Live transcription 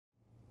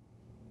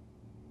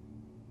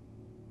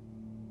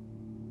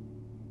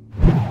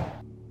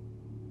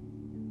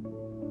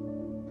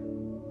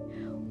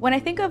When I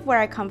think of where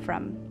I come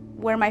from,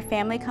 where my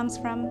family comes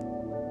from,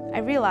 I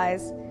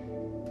realize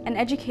an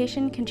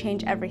education can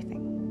change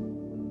everything.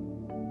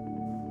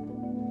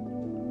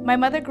 My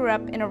mother grew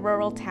up in a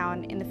rural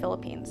town in the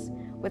Philippines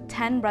with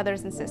 10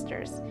 brothers and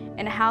sisters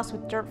in a house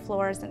with dirt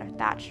floors and a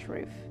thatched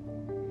roof.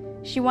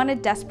 She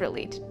wanted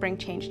desperately to bring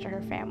change to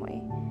her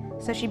family,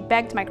 so she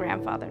begged my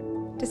grandfather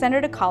to send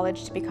her to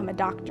college to become a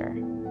doctor.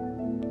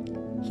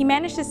 He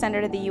managed to send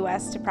her to the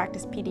US to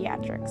practice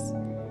pediatrics,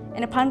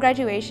 and upon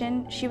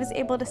graduation, she was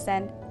able to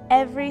send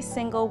every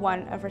single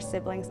one of her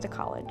siblings to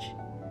college.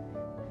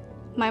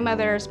 My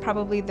mother is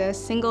probably the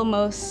single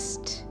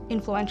most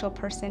influential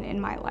person in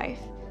my life.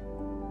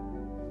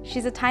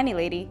 She's a tiny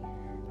lady,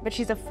 but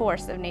she's a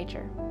force of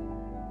nature.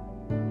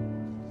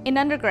 In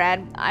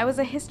undergrad, I was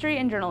a history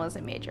and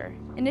journalism major,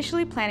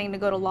 initially planning to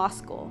go to law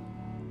school.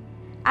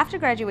 After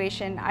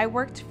graduation, I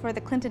worked for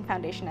the Clinton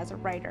Foundation as a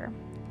writer.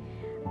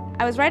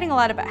 I was writing a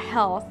lot about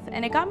health,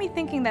 and it got me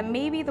thinking that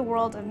maybe the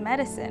world of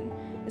medicine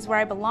is where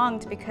I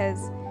belonged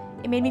because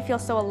it made me feel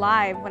so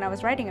alive when I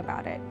was writing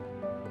about it.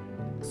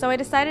 So I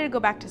decided to go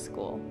back to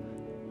school.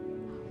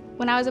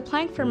 When I was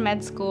applying for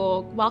med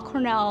school, Weill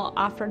Cornell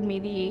offered me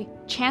the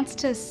chance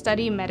to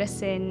study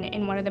medicine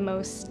in one of the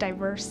most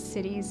diverse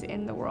cities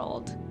in the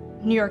world,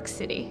 New York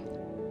City.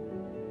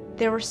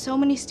 There were so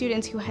many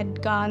students who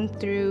had gone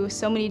through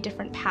so many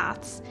different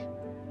paths.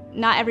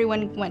 Not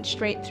everyone went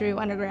straight through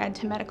undergrad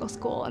to medical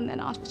school and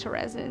then off to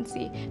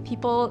residency.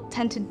 People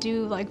tend to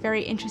do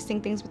very interesting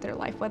things with their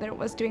life, whether it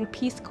was doing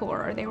Peace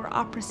Corps or they were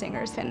opera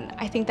singers. And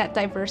I think that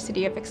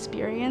diversity of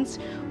experience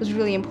was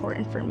really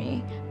important for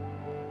me.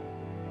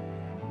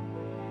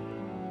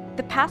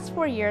 The past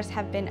 4 years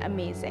have been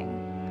amazing.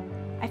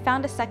 I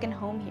found a second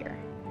home here.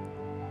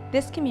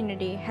 This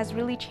community has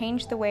really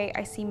changed the way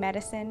I see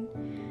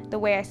medicine, the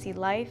way I see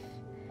life,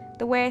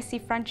 the way I see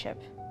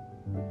friendship.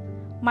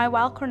 My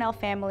Weill Cornell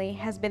family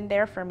has been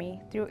there for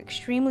me through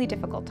extremely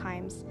difficult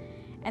times,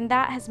 and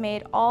that has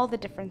made all the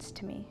difference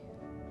to me.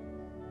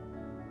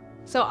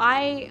 So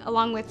I,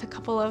 along with a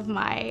couple of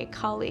my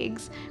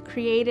colleagues,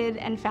 created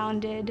and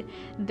founded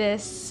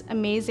this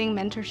amazing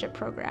mentorship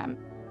program.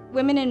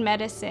 Women in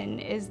Medicine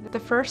is the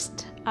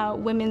first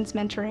women's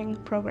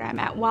mentoring program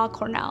at Weill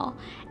Cornell,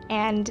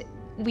 and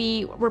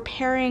we were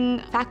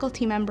pairing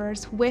faculty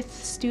members with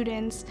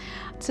students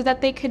so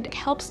that they could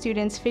help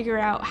students figure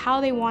out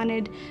how they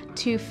wanted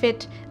to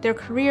fit their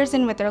careers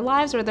in with their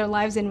lives or their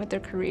lives in with their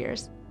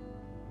careers.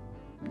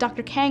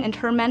 Dr. Kang and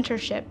her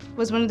mentorship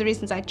was one of the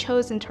reasons I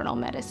chose internal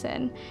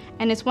medicine,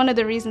 and it's one of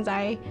the reasons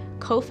I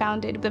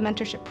co-founded the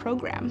mentorship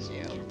program.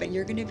 But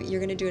you're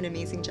gonna do an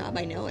amazing job,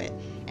 I know it.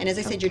 And as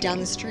I said, you're down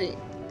the street.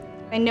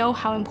 I know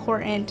how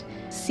important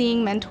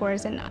seeing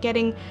mentors and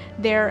getting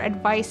their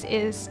advice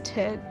is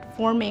to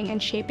forming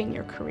and shaping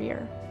your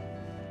career.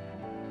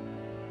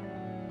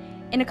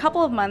 In a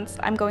couple of months,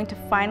 I'm going to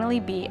finally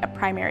be a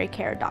primary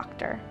care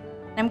doctor.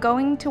 I'm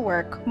going to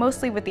work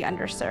mostly with the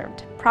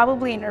underserved,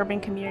 probably in urban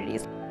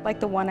communities like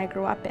the one I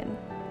grew up in.